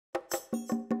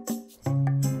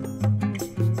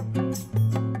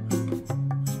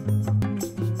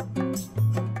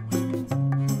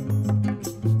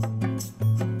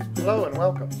Hello and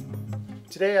welcome.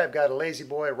 Today I've got a Lazy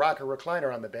Boy rocker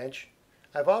recliner on the bench.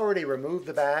 I've already removed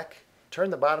the back,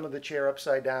 turned the bottom of the chair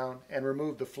upside down, and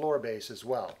removed the floor base as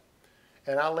well.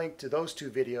 And I'll link to those two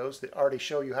videos that already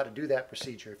show you how to do that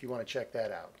procedure if you want to check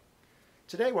that out.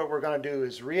 Today what we're going to do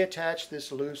is reattach this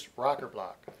loose rocker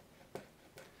block.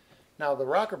 Now the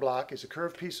rocker block is a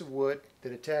curved piece of wood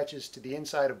that attaches to the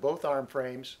inside of both arm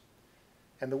frames,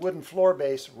 and the wooden floor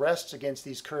base rests against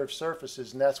these curved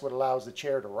surfaces, and that's what allows the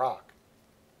chair to rock.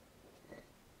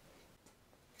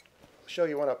 I'll show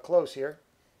you one up close here.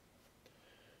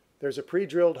 There's a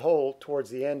pre-drilled hole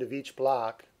towards the end of each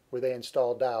block where they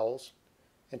install dowels,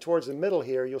 and towards the middle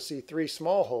here you'll see three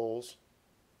small holes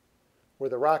where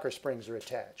the rocker springs are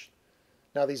attached.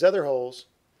 Now these other holes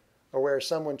are where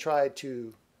someone tried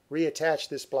to reattach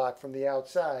this block from the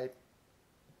outside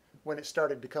when it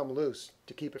started to become loose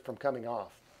to keep it from coming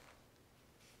off.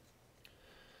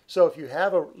 So if you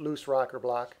have a loose rocker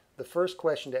block, the first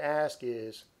question to ask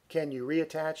is, can you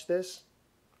reattach this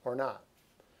or not?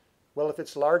 Well, if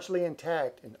it's largely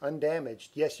intact and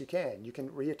undamaged, yes you can. You can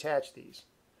reattach these.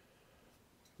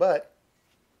 But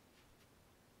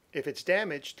if it's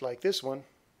damaged, like this one,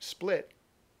 split,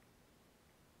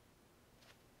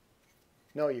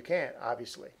 no, you can't,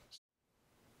 obviously.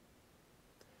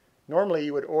 Normally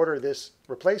you would order this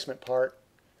replacement part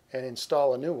and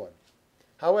install a new one.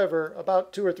 However,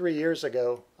 about 2 or 3 years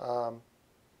ago,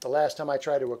 the last time I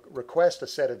tried to request a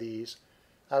set of these,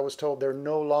 I was told they're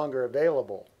no longer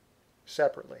available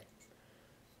separately.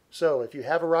 So if you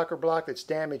have a rocker block that's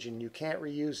damaged and you can't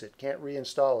reuse it, can't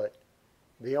reinstall it,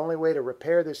 the only way to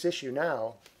repair this issue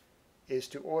now is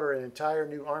to order an entire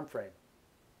new arm frame.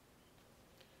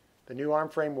 The new arm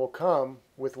frame will come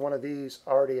with one of these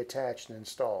already attached and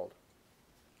installed.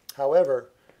 However,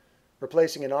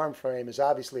 replacing an arm frame is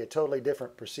obviously a totally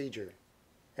different procedure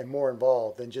and more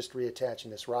involved than just reattaching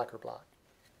this rocker block.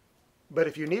 But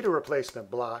if you need a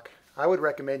replacement block, I would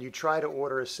recommend you try to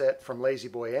order a set from Lazy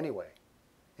Boy anyway,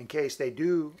 in case they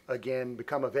do again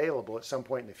become available at some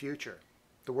point in the future.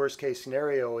 The worst case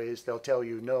scenario is they'll tell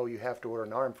you, no, you have to order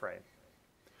an arm frame.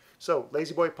 So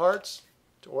Lazy Boy parts,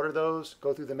 to order those,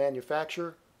 go through the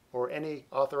manufacturer or any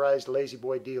authorized Lazy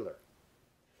Boy dealer.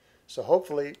 So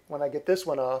hopefully when I get this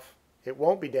one off, it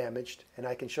won't be damaged and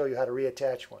I can show you how to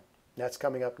reattach one. That's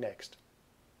coming up next.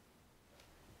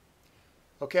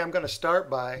 Okay, I'm going to start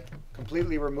by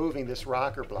completely removing this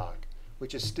rocker block,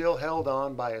 which is still held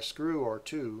on by a screw or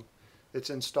two that's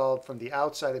installed from the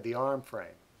outside of the arm frame.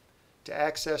 To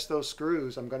access those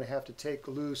screws, I'm going to have to take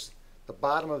loose the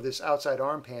bottom of this outside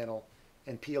arm panel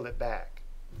and peel it back.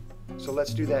 So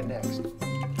let's do that next.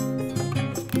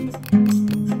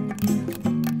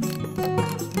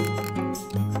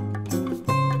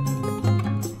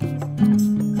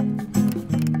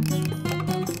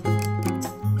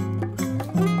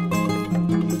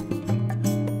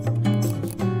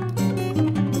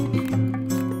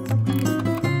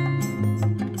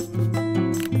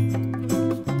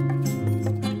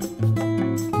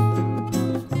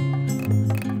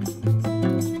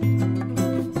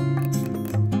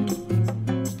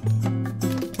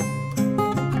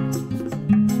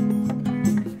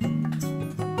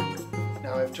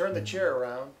 Turn the chair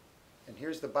around, and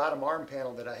here's the bottom arm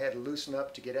panel that I had to loosen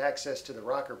up to get access to the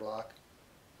rocker block.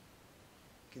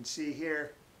 You can see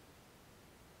here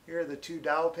are the 2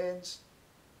 dowel pins,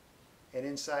 and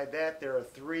inside that there are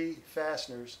 3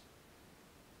 fasteners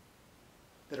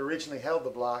that originally held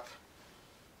the block.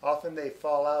 Often they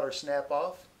fall out or snap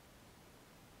off.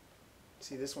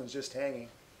 See, this one's just hanging.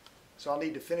 So I'll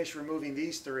need to finish removing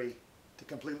these 3 to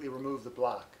completely remove the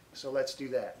block. So let's do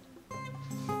that.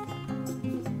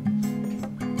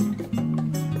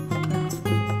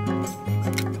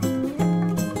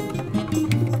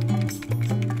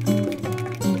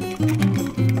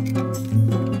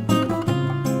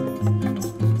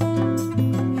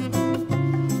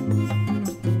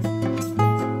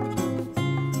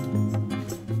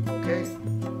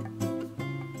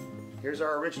 Here's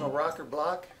our original rocker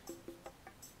block,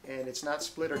 and it's not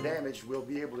split or damaged. We'll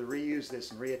be able to reuse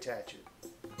this and reattach it.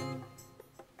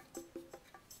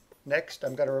 Next,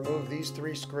 I'm going to remove these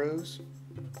 3 screws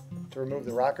to remove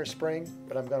the rocker spring,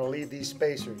 but I'm going to leave these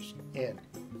spacers in.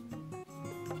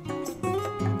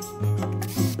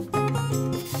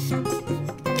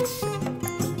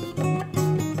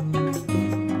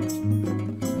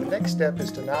 The next step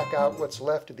is to knock out what's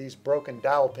left of these broken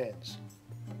dowel pins.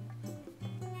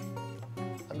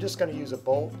 I'm just going to use a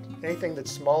bolt, anything that's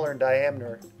smaller in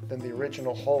diameter than the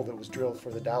original hole that was drilled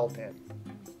for the dowel pin.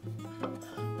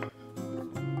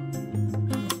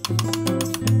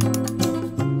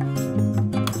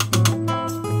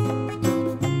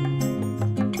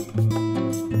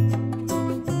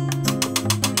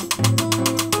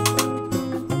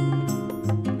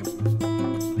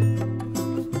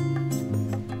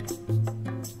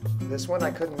 This one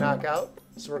I couldn't knock out,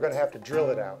 so we're going to have to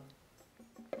drill it out.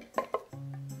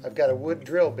 I've got a wood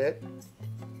drill bit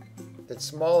that's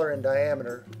smaller in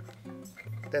diameter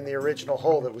than the original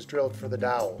hole that was drilled for the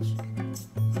dowels.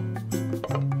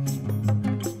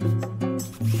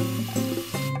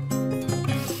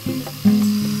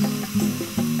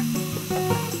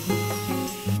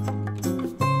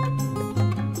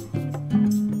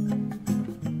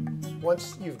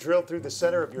 Once you've drilled through the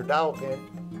center of your dowel pin,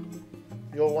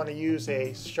 you'll want to use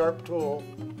a sharp tool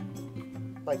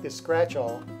like this scratch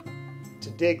awl to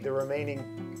dig the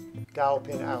remaining dowel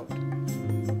pin out.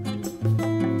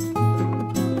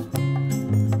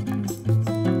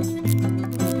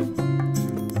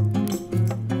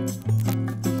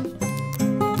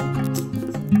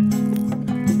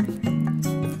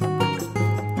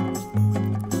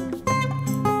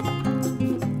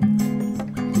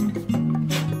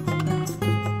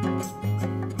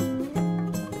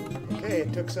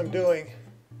 It took some doing.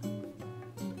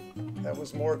 That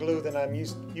was more glue than I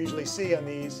usually see on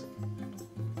these.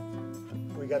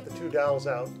 We got the two dowels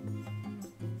out.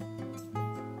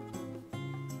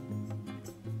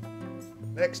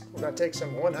 Next, we're going to take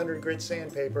some 100 grit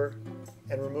sandpaper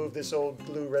and remove this old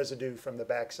glue residue from the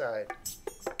back side.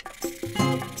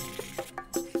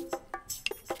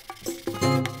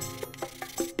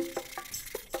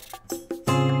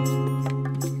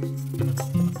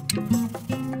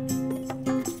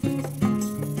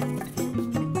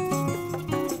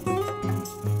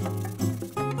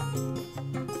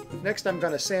 Next, I'm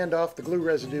going to sand off the glue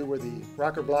residue where the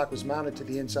rocker block was mounted to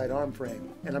the inside arm frame,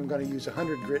 and I'm going to use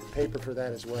 100 grit paper for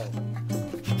that as well.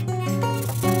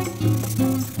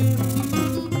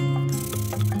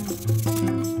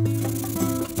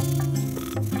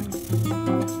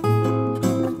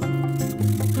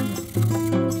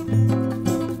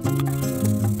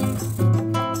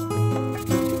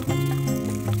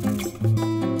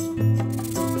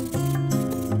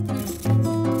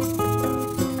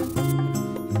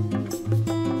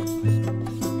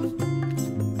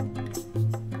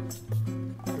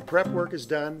 Prep work is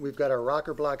done. We've got our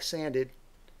rocker block sanded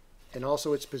and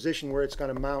also its position where it's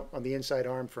going to mount on the inside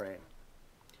arm frame.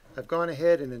 I've gone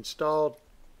ahead and installed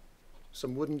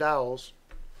some wooden dowels.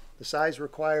 The size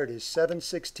required is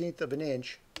 7/16 of an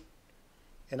inch,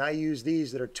 and I use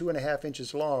these that are 2.5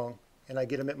 inches long, and I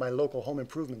get them at my local home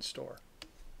improvement store.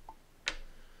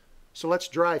 So let's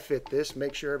dry fit this,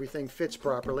 make sure everything fits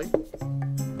properly.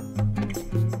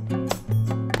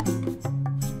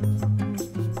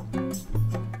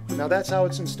 Now that's how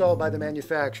it's installed by the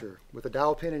manufacturer, with a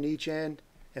dowel pin in each end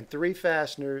and 3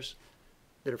 fasteners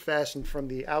that are fastened from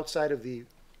the outside of the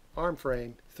arm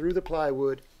frame through the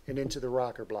plywood and into the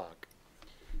rocker block.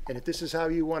 And if this is how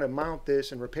you want to mount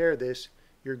this and repair this,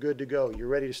 you're good to go. You're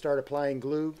ready to start applying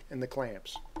glue and the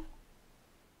clamps.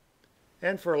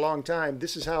 And for a long time,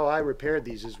 this is how I repaired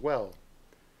these as well.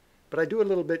 But I do a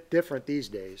little bit different these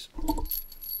days.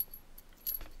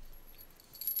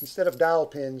 Instead of dowel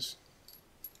pins,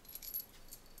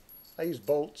 I use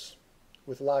bolts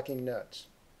with locking nuts.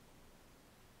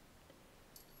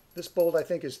 This bolt I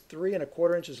think is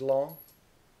 3¼ inches long.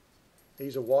 I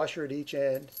use a washer at each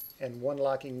end and 1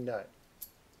 locking nut.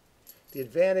 The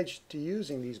advantage to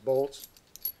using these bolts,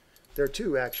 there are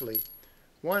 2 actually.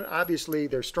 One, obviously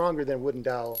they're stronger than wooden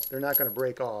dowel, they're not going to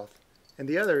break off. And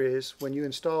the other is, when you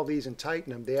install these and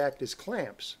tighten them, they act as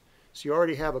clamps. So you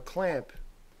already have a clamp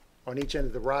on each end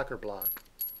of the rocker block.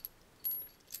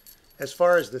 As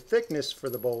far as the thickness for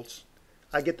the bolts,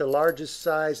 I get the largest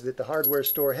size that the hardware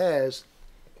store has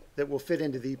that will fit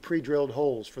into the pre-drilled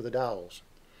holes for the dowels.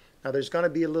 Now there's going to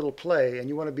be a little play, and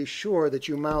you want to be sure that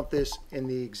you mount this in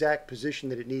the exact position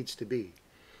that it needs to be.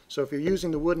 So if you're using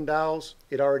the wooden dowels,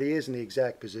 it already is in the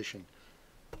exact position.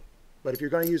 But if you're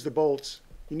going to use the bolts,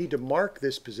 you need to mark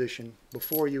this position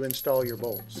before you install your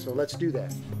bolts. So let's do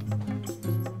that.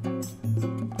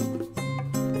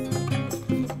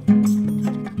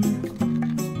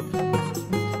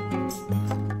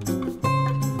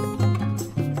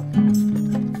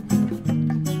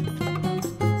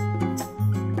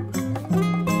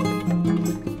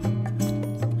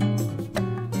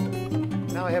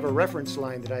 I have a reference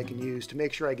line that I can use to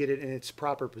make sure I get it in its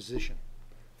proper position.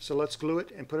 So let's glue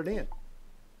it and put it in.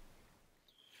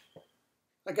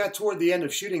 I got toward the end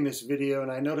of shooting this video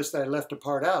and I noticed that I left a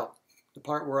part out, the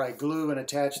part where I glue and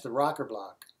attach the rocker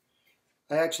block.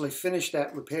 I actually finished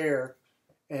that repair,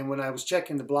 and when I was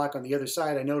checking the block on the other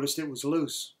side I noticed it was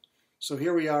loose. So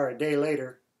here we are a day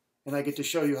later and I get to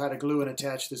show you how to glue and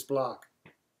attach this block.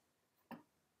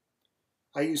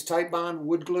 I use Titebond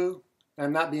wood glue.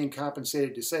 I'm not being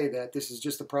compensated to say that. This is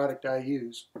just the product I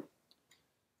use.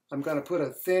 I'm going to put a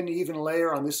thin, even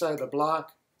layer on this side of the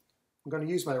block. I'm going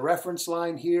to use my reference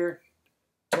line here,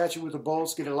 attach it with the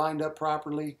bolts, get it lined up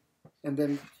properly, and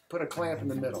then put a clamp in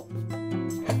the middle.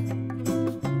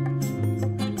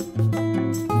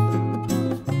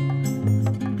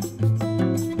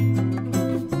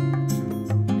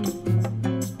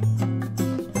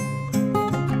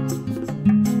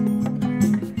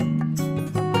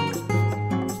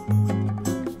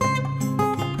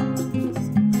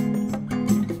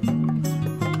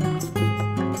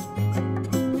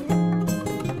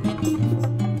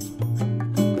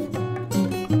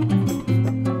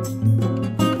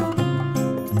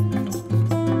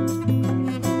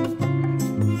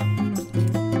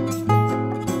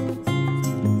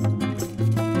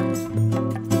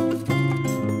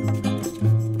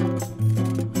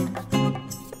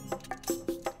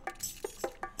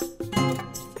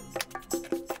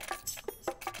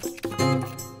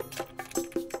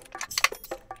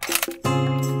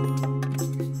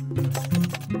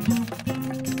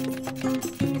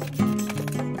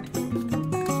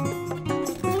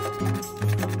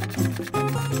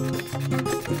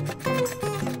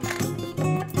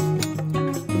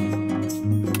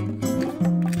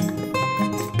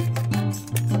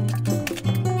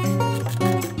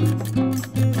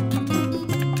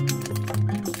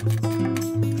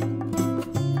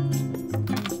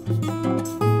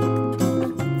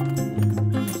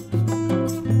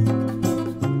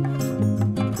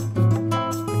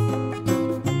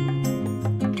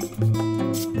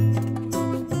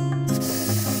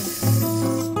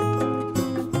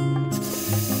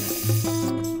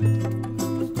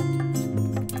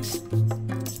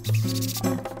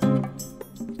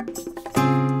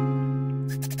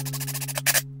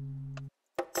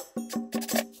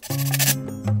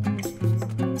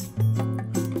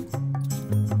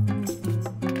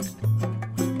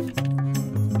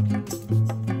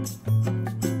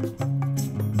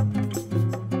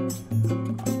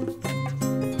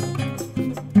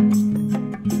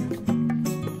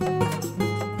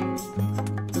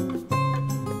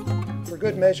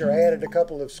 Good measure, I added a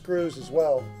couple of screws as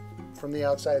well from the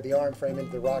outside of the arm frame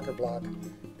into the rocker block.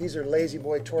 These are Lazy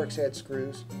Boy Torx head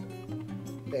screws.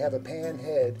 They have a pan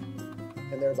head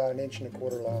and they're about 1.25 inches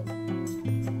long.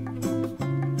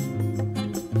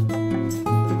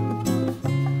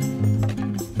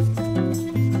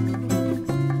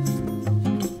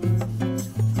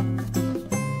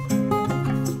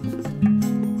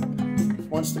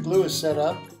 Once the glue is set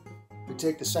up, we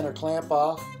take the center clamp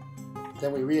off.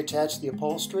 Then we reattach the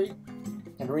upholstery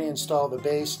and reinstall the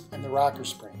base and the rocker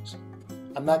springs.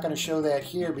 I'm not going to show that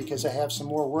here because I have some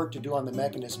more work to do on the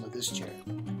mechanism of this chair.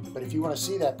 But if you want to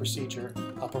see that procedure,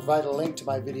 I'll provide a link to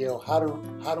my video how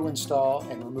to install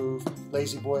and remove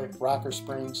Lazy Boy rocker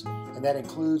springs, and that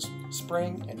includes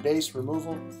spring and base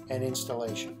removal and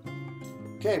installation.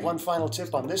 Okay, one final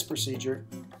tip on this procedure.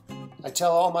 I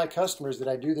tell all my customers that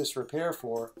I do this repair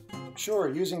for, sure,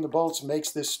 using the bolts makes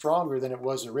this stronger than it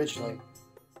was originally,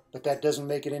 but that doesn't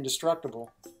make it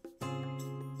indestructible.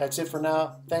 That's it for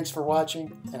now. Thanks for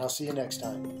watching, and I'll see you next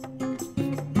time.